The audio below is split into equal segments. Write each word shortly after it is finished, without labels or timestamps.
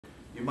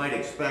You might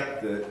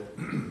expect that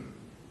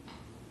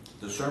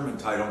the sermon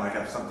title might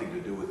have something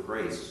to do with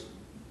grace.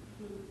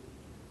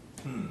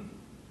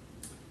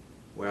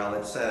 Well,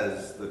 it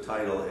says the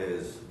title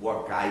is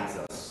What Guides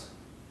Us.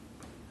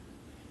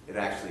 It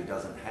actually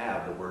doesn't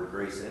have the word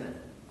grace in it.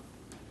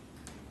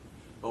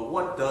 But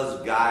what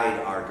does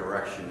guide our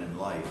direction in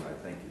life,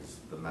 I think,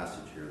 is the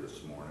message here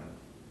this morning.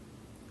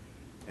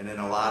 And in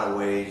a lot of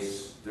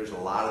ways, there's a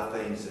lot of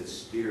things that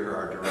steer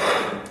our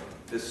direction.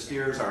 This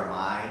steers our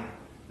mind,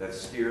 that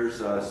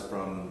steers us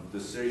from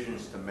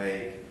decisions to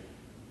make.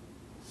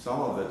 Some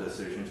of the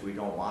decisions we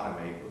don't want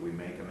to make, but we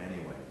make them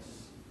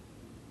anyways.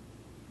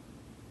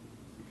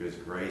 Because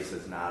grace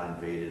has not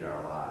invaded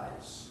our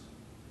lives.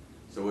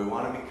 So we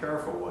want to be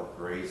careful what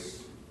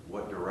grace,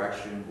 what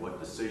direction, what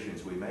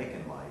decisions we make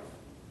in life.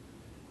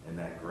 And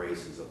that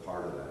grace is a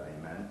part of that.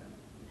 Amen?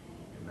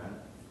 Amen.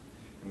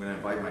 I'm going to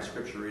invite my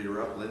scripture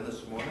reader up, Lynn,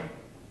 this morning.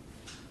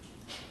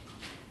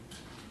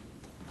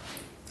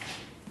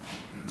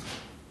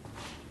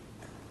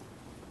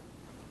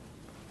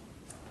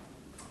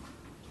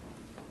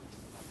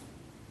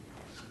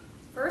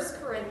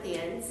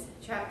 Corinthians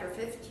chapter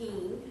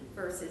 15,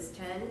 verses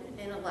 10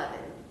 and 11,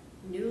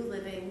 New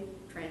Living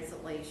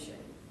Translation.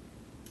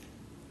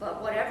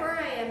 But whatever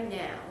I am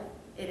now,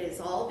 it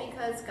is all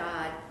because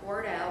God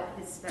poured out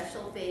his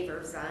special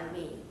favors on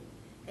me,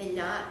 and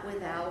not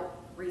without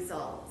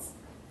results.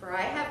 For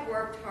I have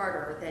worked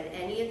harder than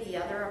any of the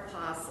other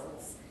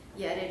apostles,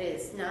 yet it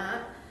is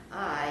not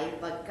I,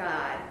 but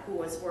God, who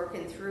was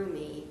working through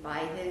me by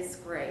his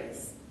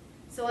grace.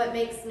 So it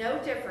makes no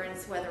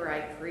difference whether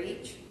I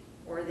preach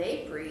or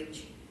they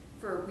preach,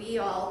 for we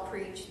all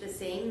preach the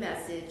same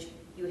message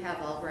you have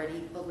already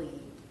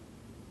believed.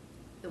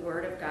 The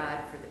word of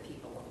God for the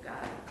people of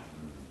God.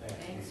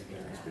 Thanks be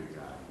to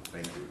God.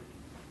 Thank you.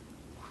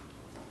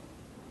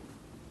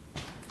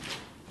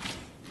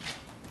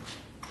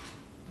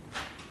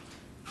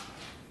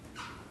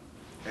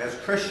 As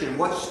Christian,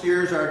 what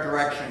steers our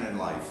direction in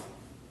life?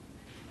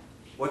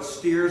 What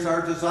steers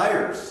our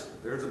desires?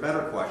 There's a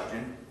better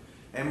question.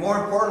 And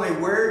more importantly,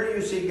 where do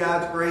you see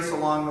God's grace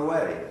along the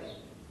way?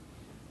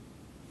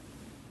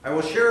 I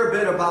will share a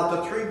bit about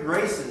the three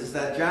graces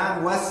that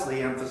John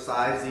Wesley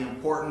emphasized the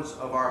importance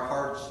of our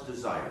heart's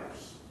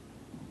desires.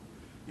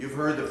 You've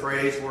heard the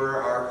phrase,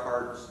 where our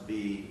hearts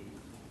be,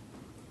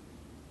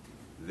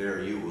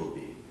 there you will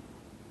be.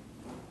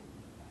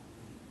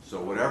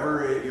 So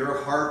whatever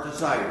your heart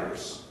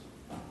desires,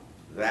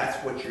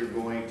 that's what you're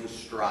going to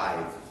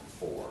strive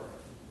for.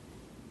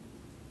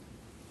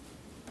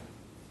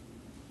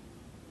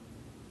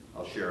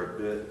 I'll share a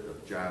bit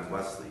of John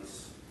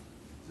Wesley's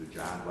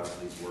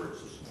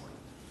words this morning.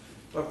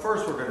 But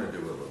first we're going to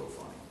do a little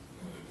fun.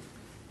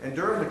 And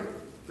during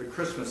the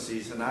Christmas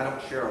season, I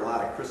don't share a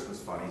lot of Christmas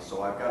funnies,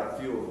 so I've got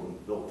a few of them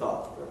built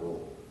up that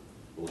we'll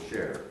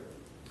share.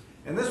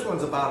 And this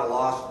one's about a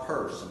lost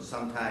purse, and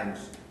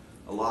sometimes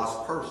a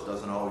lost purse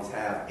doesn't always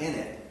have in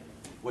it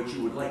what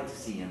you would like to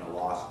see in a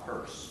lost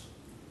purse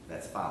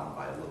that's found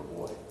by a little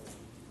boy.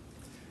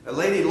 A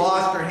lady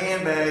lost her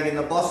handbag in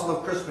the bustle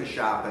of Christmas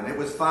shopping. It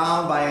was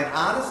found by an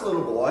honest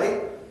little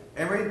boy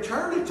and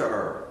returned it to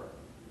her.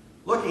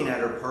 Looking at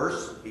her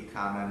purse, he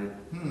commented,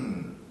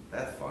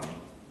 that's funny.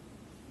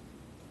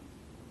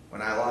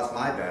 When I lost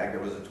my bag, there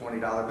was a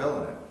 $20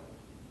 bill in it.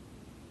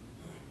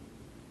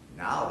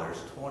 Now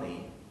there's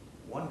 20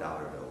 $1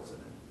 bills in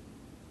it.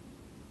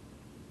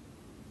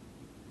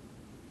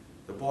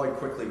 The boy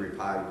quickly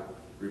replied,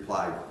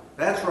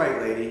 that's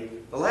right, lady.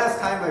 The last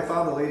time I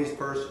found the lady's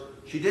purse,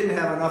 she didn't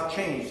have enough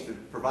change to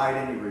provide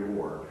any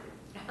reward.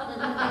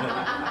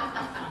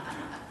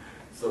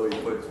 So he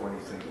put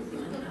 20 cents in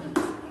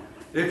it.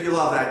 If you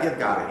love that, give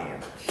God a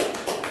hand.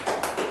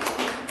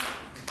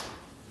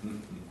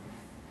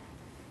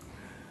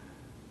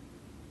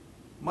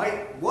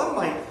 One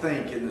might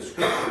think in the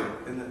scripture,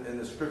 in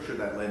the scripture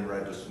that Lynn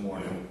read this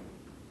morning,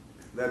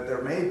 that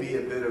there may be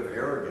a bit of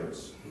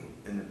arrogance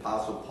in the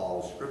Apostle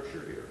Paul's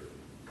scripture here.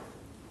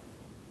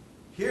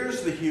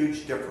 Here's the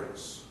huge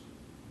difference.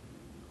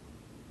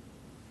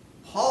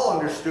 Paul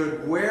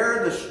understood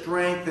where the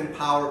strength and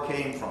power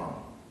came from,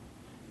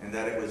 and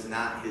that it was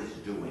not his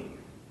doing.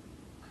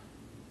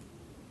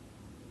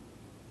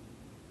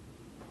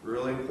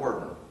 Really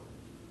important.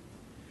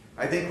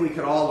 I think we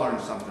could all learn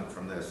something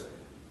from this.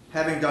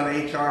 Having done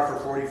HR for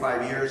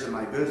 45 years in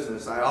my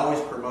business, I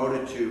always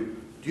promoted to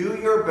do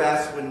your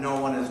best when no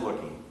one is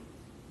looking.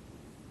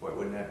 Boy,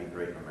 wouldn't that be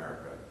great in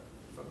America,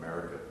 if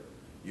America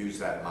used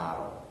that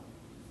model.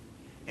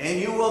 And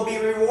you will be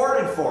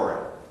rewarded for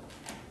it.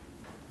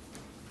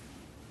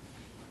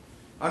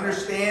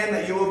 Understand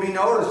that you will be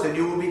noticed and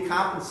you will be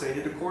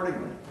compensated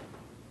accordingly.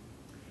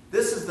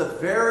 This is the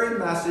very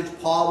message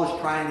Paul was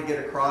trying to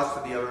get across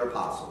to the other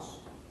apostles.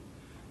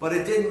 But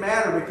it didn't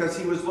matter because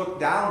he was looked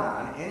down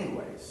on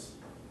anyways.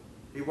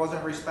 He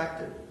wasn't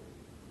respected.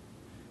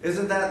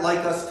 Isn't that like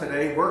us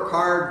today? Work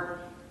hard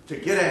to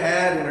get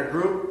ahead in a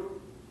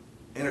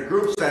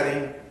group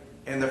setting,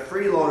 and the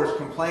freeloaders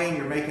complain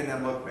you're making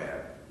them look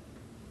bad.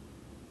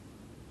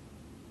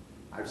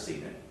 I've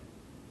seen it.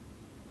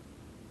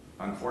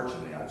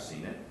 Unfortunately, I've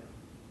seen it.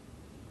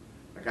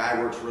 A guy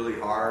works really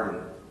hard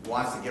and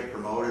wants to get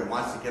promoted,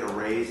 wants to get a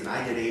raise, and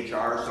I did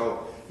HR,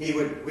 so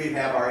we'd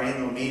have our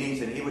annual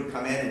meetings, and he would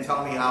come in and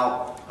tell me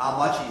how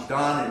much he's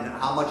done and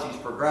how much he's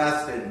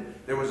progressed, and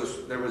there was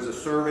a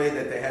survey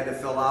that they had to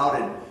fill out,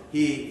 and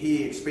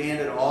he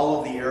expanded all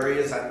of the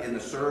areas in the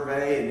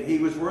survey, and he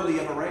was worthy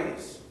of a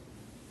raise.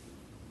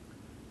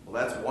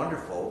 Well, that's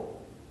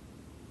wonderful,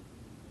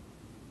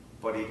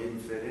 but he didn't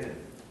fit in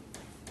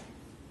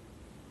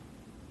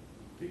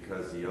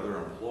because the other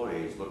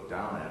employees look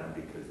down at him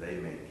because they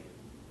make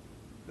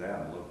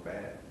them look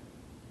bad.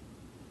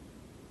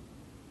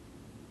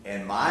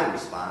 And my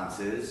response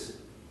is,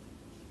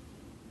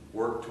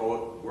 work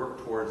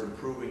towards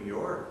improving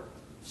your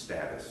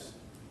status.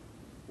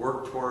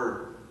 Work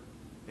toward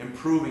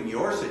improving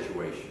your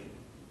situation.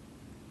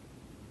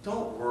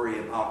 Don't worry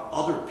about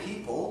other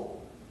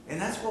people.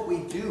 And that's what we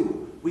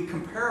do. We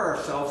compare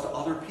ourselves to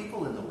other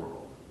people in the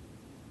world,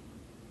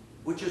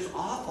 which is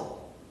awful.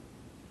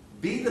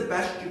 Be the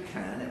best you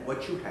can at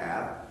what you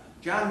have.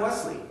 John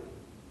Wesley,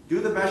 do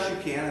the best you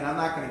can, and I'm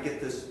not going to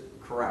get this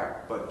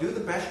correct, but do the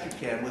best you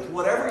can with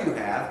whatever you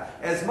have,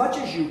 as much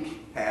as you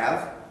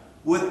have,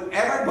 with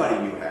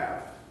everybody you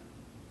have.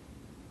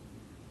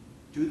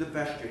 Do the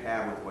best you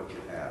have with what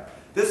you have.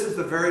 This is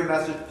the very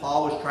message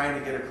Paul was trying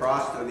to get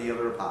across to the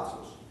other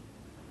apostles.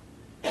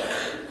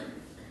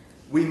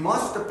 We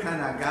must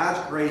depend on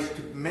God's grace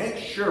to make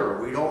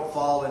sure we don't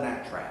fall in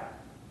that trap.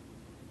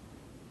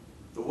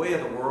 The way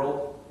of the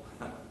world,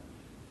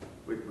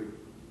 we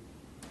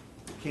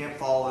can't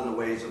fall in the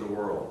ways of the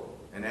world.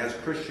 And as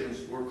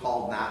Christians, we're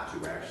called not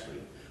to,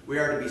 actually. We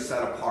are to be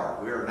set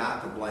apart. We are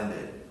not to blend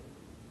in.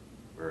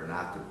 We are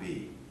not to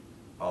be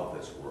of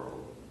this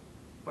world,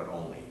 but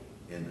only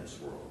in this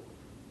world.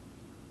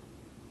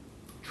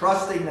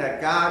 Trusting that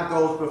God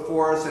goes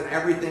before us in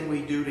everything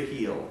we do to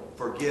heal,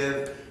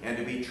 forgive, and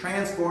to be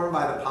transformed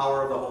by the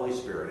power of the Holy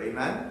Spirit.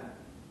 Amen?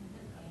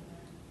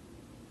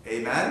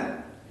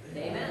 Amen?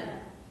 Amen.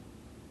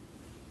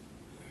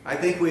 I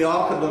think we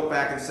all could look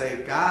back and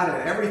say, God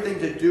had everything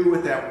to do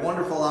with that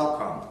wonderful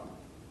outcome,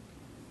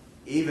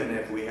 even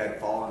if we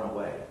had fallen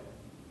away.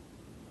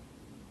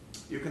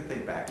 You can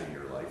think back in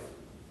your life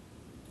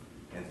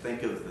and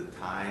think of the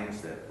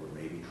times that were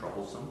maybe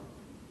troublesome,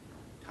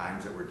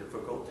 times that were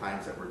difficult,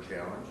 times that were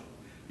challenged.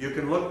 You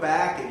can look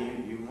back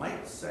and you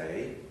might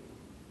say,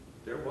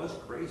 there was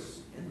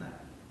grace in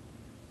that.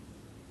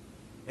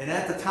 And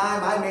at the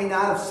time, I may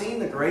not have seen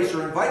the grace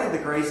or invited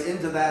the grace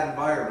into that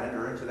environment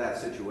or into that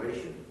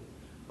situation,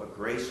 but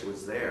grace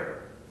was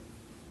there.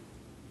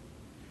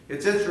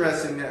 It's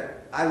interesting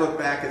that I look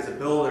back as a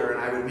builder and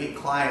I would meet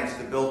clients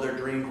to build their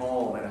dream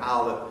home and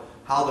how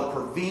the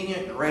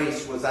prevenient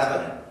grace was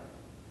evident.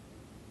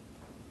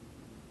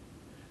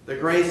 The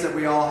grace that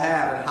we all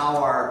have and how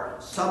our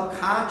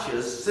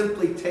subconscious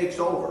simply takes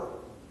over.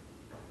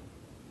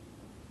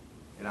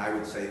 And I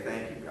would say,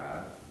 thank you,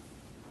 God.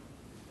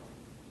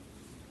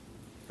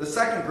 The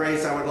second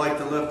grace I would like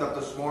to lift up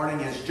this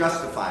morning is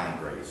justifying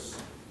grace.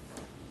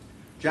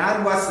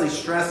 John Wesley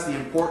stressed the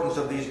importance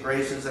of these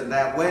graces and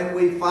that when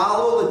we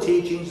follow the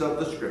teachings of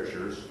the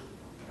Scriptures,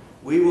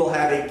 we will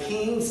have a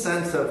keen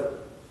sense of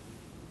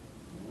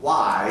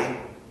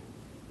why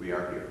we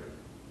are here.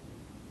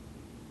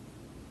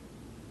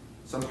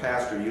 Some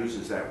pastor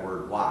uses that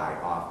word why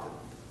often.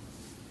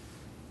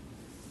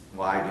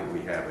 Why did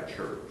we have a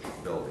church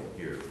building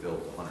here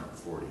built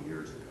 140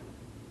 years ago?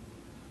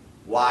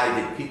 Why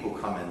did people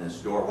come in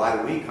this door? Why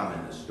do we come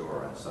in this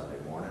door on Sunday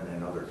morning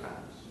and other times?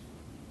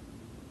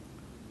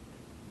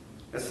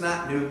 It's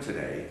not new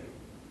today.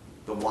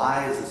 The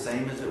why is the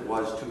same as it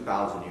was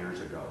 2,000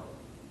 years ago,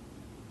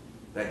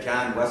 that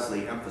John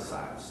Wesley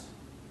emphasized.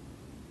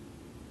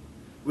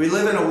 We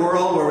live in a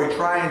world where we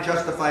try and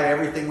justify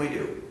everything we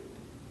do.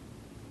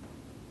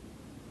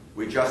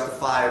 We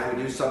justify if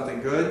we do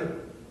something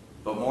good,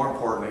 but more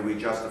importantly, we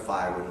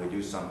justify when we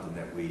do something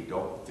that we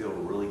don't feel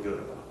really good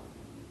about.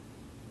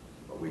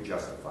 But we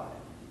justify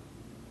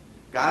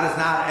it. God is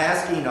not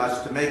asking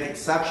us to make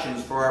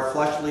exceptions for our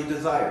fleshly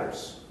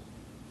desires.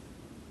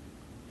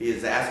 He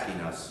is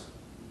asking us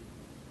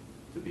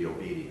to be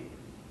obedient.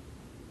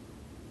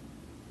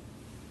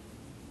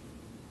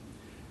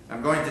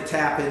 I'm going to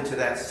tap into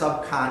that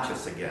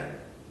subconscious again.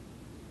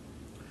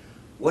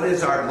 What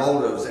is our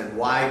motives and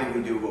why do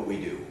we do what we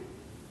do?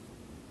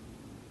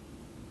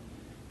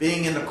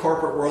 Being in the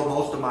corporate world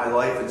most of my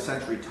life and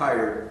since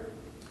retired,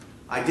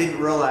 I didn't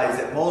realize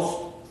that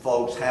most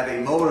folks have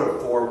a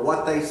motive for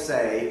what they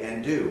say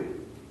and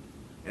do.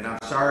 And I'm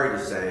sorry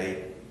to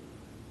say,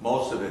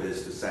 most of it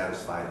is to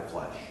satisfy the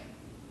flesh.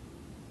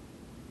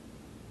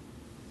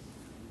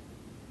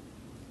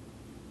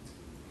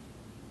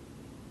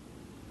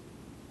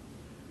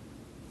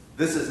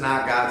 This is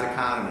not God's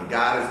economy.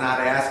 God is not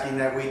asking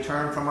that we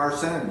turn from our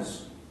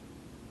sins.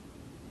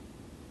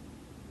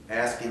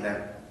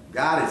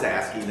 God is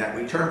asking that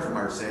we turn from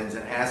our sins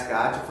and ask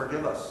God to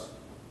forgive us.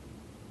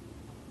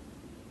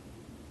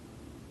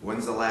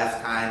 When's the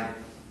last time,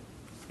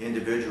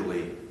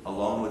 individually,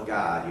 alone with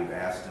God, you've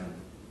asked Him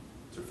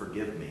to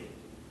forgive me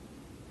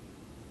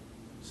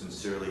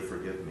sincerely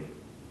forgive me.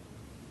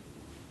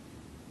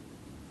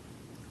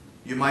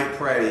 You might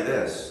pray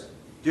this: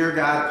 Dear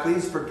God,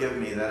 please forgive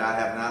me that I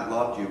have not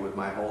loved you with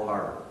my whole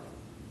heart.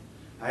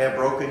 I have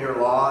broken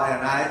your law,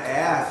 and I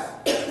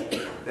ask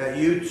that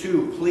you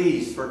too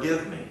please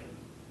forgive me.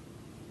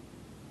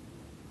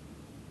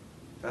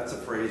 That's a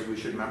phrase we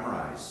should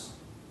memorize.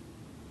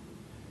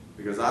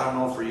 Because I don't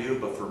know for you,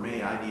 but for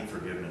me, I need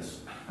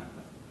forgiveness.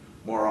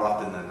 More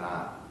often than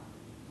not.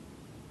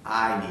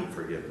 I need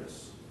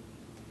forgiveness.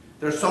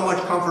 There's so much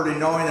comfort in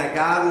knowing that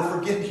God will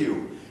forgive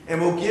you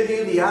and will give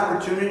you the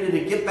opportunity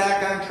to get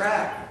back on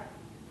track.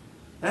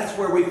 That's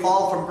where we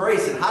fall from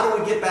grace. And how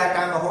do we get back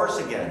on the horse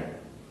again?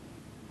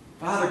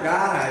 Father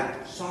God,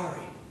 I'm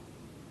sorry.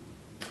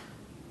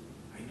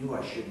 I knew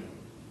I shouldn't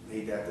have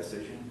made that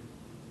decision.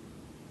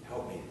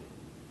 Help me.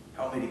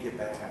 Help me to get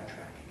back on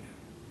track again.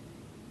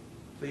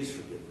 Please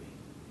forgive me.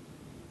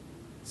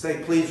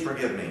 Say, please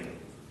forgive me.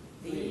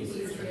 Please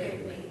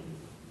forgive me.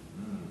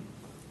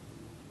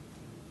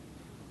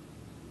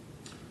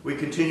 We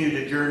continue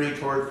to journey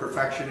toward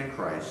perfection in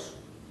Christ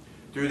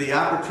through the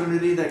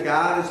opportunity that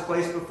God has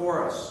placed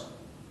before us.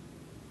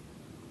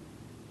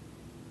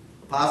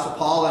 Apostle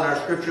Paul in our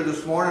scripture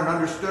this morning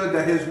understood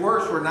that his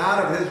works were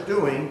not of his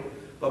doing,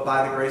 but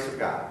by the grace of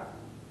God.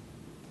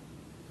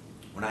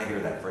 When I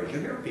hear that phrase, you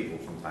hear people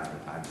from time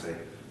to time say,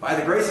 by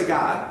the grace of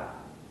God,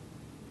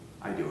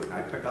 I do it, and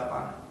I pick up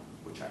on it,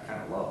 which I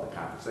kind of love the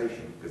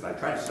conversation, because I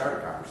try to start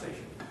a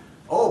conversation.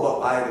 Oh,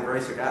 but by the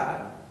grace of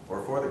God,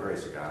 or for the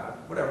grace of God,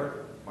 whatever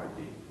it might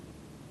be.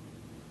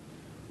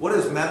 What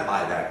is meant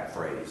by that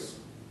phrase,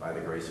 by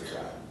the grace of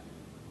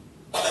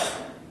God?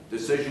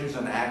 Decisions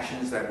and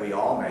actions that we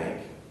all make,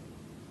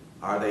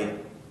 are they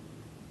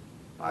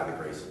by the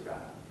grace of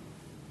God?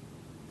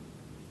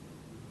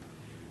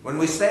 When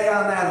we stay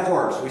on that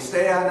horse, we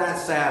stay on that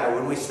saddle,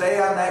 when we stay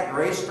on that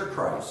grace for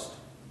Christ,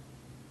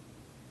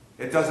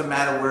 it doesn't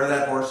matter where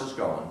that horse is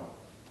going,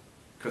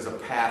 because a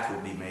path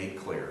will be made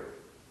clear,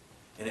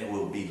 and it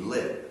will be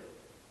lit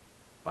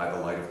by the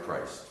light of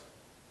Christ.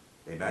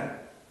 Amen?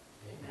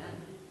 Amen.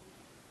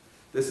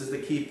 This is the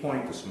key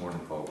point this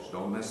morning, folks.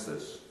 Don't miss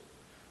this.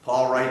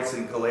 Paul writes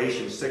in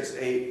Galatians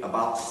 6:8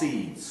 about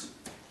seeds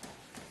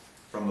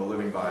from the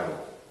Living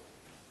Bible.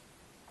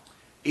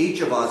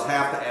 Each of us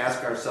have to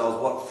ask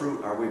ourselves, what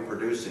fruit are we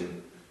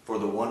producing for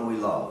the one we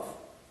love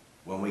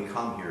when we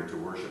come here to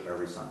worship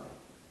every Sunday?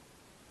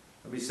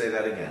 Let me say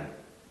that again.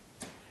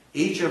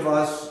 Each of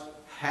us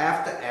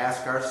have to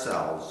ask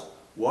ourselves,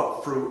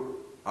 what fruit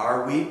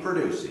are we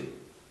producing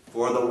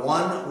for the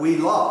one we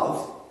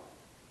love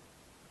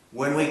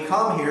when we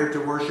come here to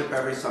worship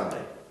every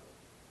Sunday?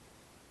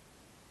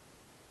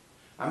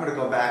 I'm going to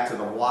go back to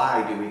the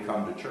why do we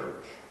come to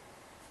church.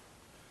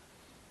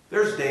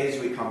 There's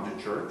days we come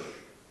to church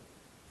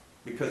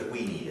because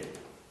we need it.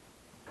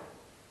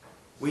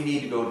 We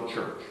need to go to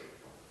church.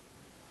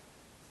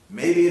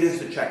 Maybe it is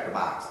to check the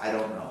box. I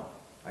don't know.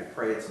 I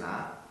pray it's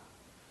not.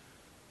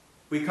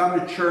 We come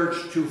to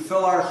church to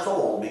fill our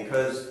soul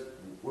because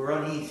we're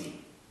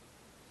uneasy.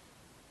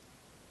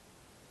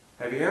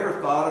 Have you ever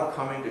thought of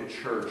coming to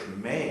church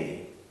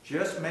may,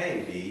 just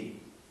maybe,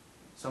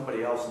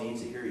 somebody else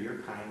needs to hear your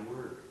kind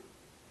word.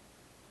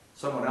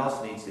 Someone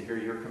else needs to hear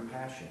your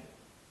compassion.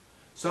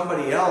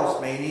 Somebody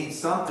else may need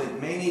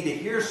to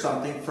hear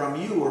something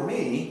from you or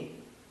me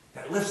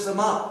that lifts them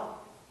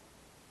up.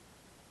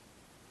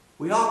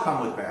 We all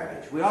come with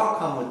baggage. We all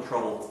come with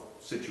troubled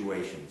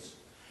situations.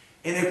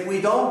 And if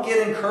we don't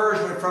get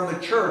encouragement from the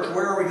church,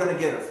 where are we going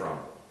to get it from?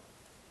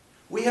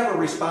 We have a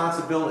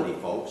responsibility,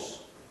 folks.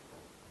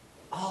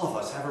 All of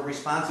us have a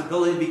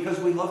responsibility because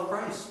we love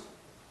Christ.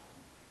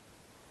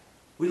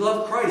 We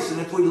love Christ, and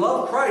if we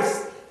love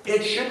Christ,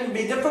 it shouldn't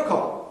be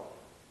difficult.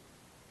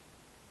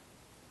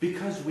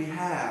 Because we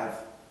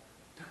have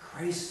the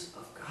grace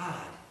of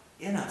God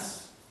in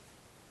us.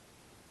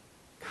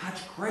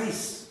 God's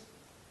grace.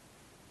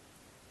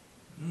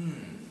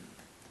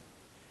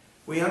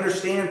 We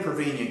understand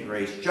prevenient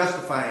grace,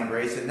 justifying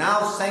grace, and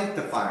now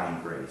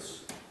sanctifying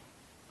grace.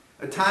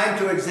 A time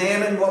to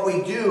examine what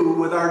we do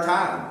with our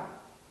time.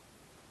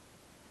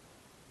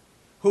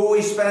 Who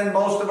we spend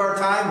most of our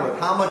time with.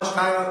 How much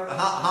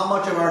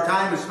of our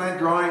time is spent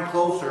drawing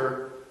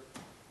closer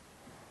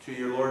to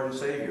your Lord and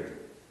Savior.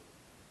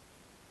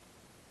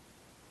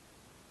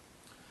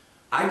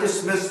 I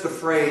dismiss the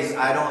phrase,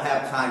 I don't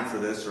have time for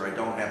this, or I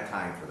don't have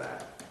time for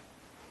that.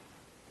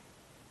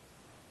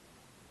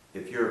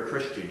 If you're a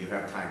Christian, you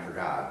have time for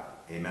God.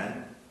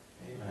 Amen?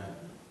 Amen.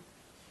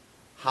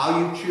 How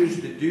you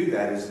choose to do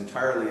that is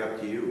entirely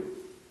up to you.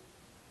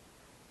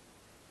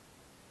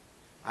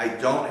 I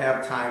don't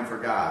have time for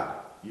God.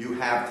 You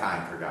have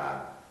time for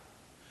God.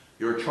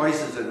 Your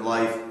choices in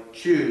life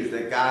choose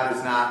that God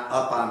is not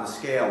up on the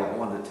scale of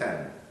 1 to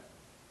 10.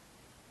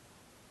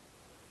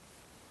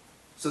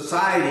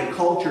 Society,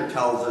 culture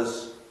tells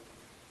us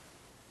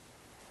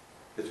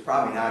it's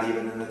probably not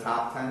even in the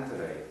top 10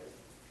 today.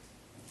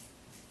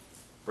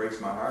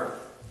 Breaks my heart.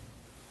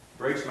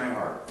 Breaks my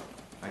heart.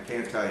 I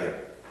can't tell you.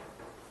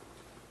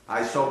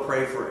 I so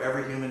pray for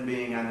every human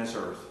being on this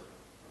earth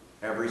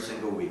every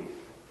single week.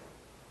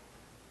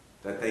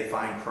 That they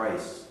find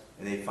Christ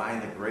and they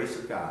find the grace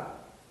of God.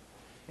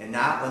 And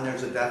not when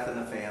there's a death in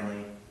the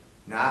family,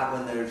 not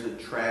when there's a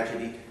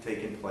tragedy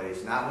taking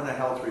place, not when a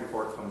health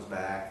report comes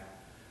back,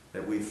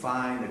 that we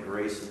find the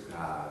grace of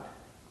God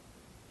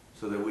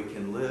so that we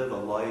can live a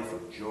life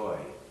of joy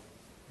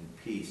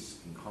and peace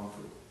and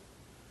comfort.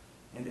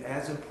 And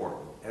as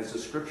important, as the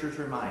scriptures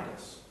remind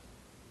us,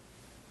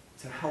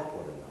 to help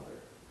one another,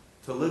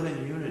 to live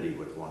in unity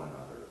with one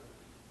another,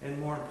 and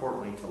more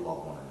importantly, to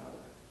love one another.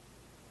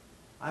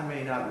 I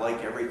may not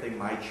like everything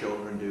my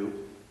children do.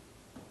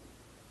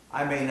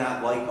 I may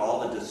not like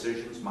all the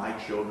decisions my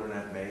children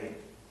have made,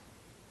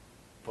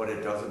 but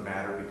it doesn't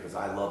matter because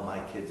I love my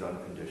kids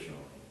unconditionally.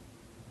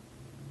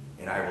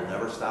 And I will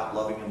never stop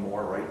loving them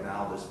more right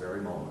now, this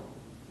very moment,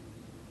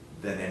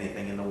 than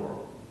anything in the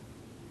world.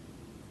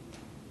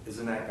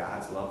 Isn't that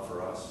God's love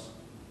for us?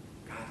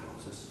 God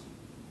loves us.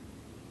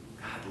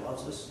 God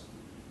loves us.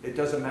 It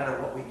doesn't matter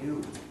what we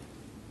do.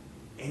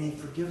 And he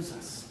forgives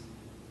us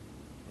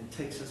and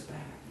takes us back.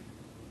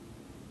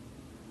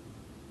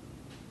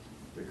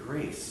 The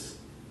grace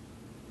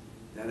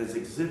that is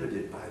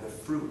exhibited by the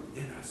fruit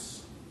in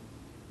us.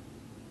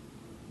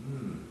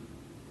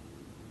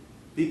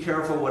 Be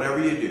careful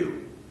whatever you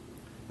do,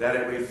 that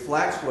it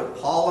reflects what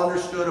Paul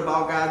understood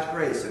about God's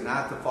grace and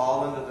not to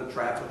fall into the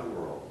trap of the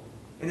world.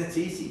 And it's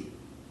easy.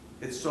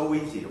 It's so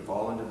easy to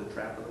fall into the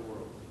trap of the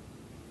world.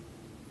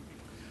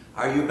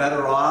 Are you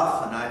better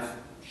off, and I've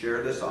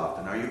shared this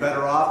often, are you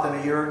better off than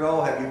a year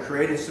ago? Have you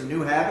created some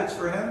new habits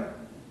for him?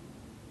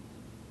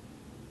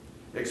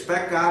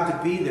 Expect God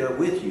to be there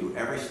with you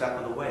every step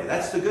of the way.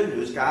 That's the good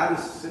news. God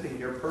is sitting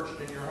here perched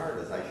in your heart,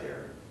 as I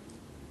shared.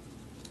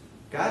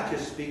 God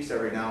just speaks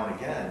every now and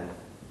again.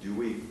 Do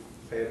we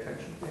pay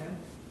attention to him?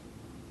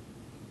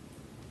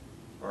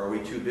 Or are we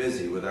too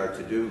busy with our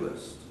to-do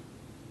list?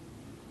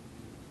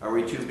 Are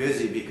we too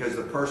busy because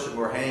the person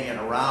we're hanging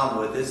around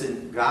with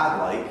isn't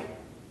God-like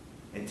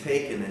and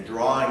taking and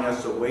drawing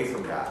us away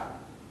from God?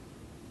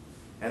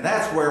 And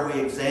that's where we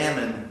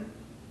examine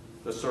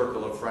the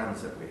circle of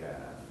friends that we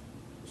have,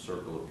 the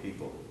circle of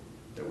people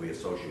that we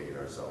associate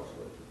ourselves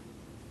with.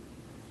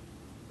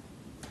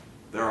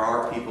 There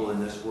are people in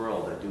this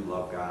world that do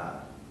love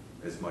God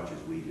as much as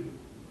we do,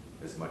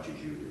 as much as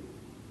you do.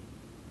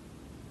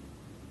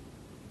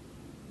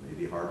 It may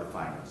be hard to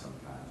find them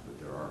sometimes, but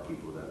there are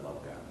people that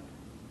love God.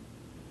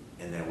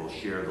 And that will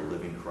share the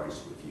living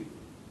Christ with you.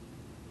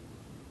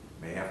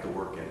 May have to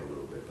work at it a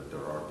little bit, but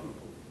there are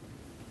people.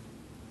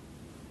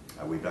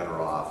 Are we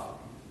better off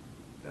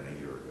than a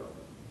year ago?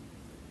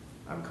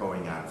 I'm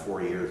going on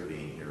 4 years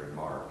being here in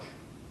March.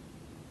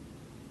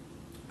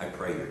 I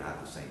pray you're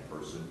not the same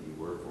person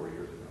you were 4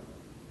 years ago.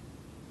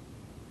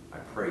 I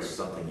pray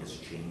something has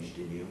changed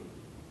in you.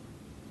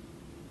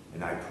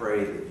 And I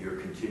pray that you're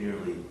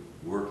continually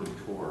working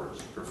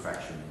towards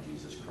perfection in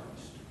Jesus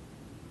Christ.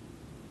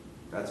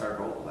 That's our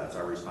goal. That's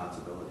our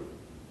responsibility.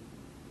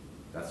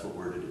 That's what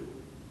we're to do.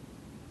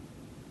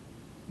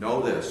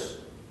 Know this.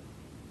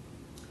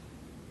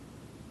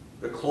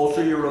 The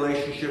closer your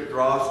relationship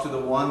draws to the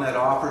one that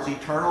offers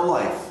eternal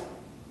life,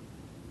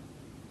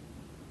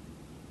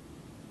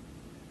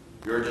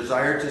 your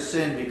desire to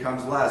sin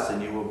becomes less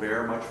and you will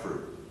bear much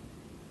fruit.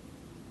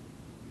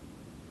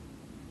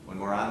 When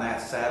we're on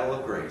that saddle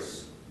of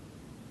grace,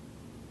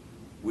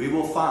 we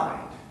will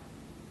find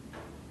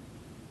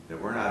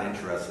that we're not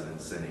interested in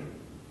sinning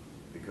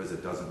because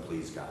it doesn't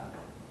please God.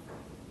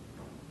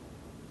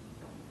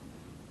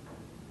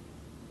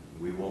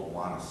 We won't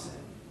want to sin.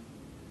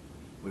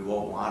 We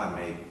won't want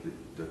to make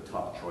the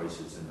tough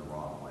choices in the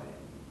wrong way.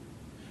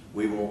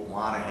 We won't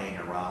want to hang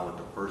around with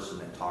the person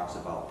that talks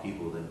about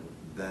people that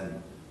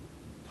then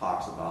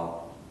talks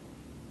about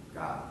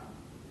God.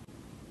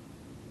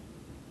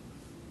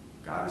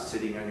 God is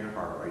sitting on your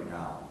heart right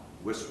now,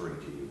 whispering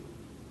to you,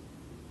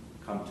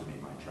 "Come to me,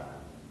 my child."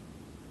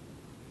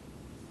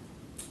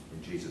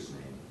 In Jesus'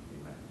 name.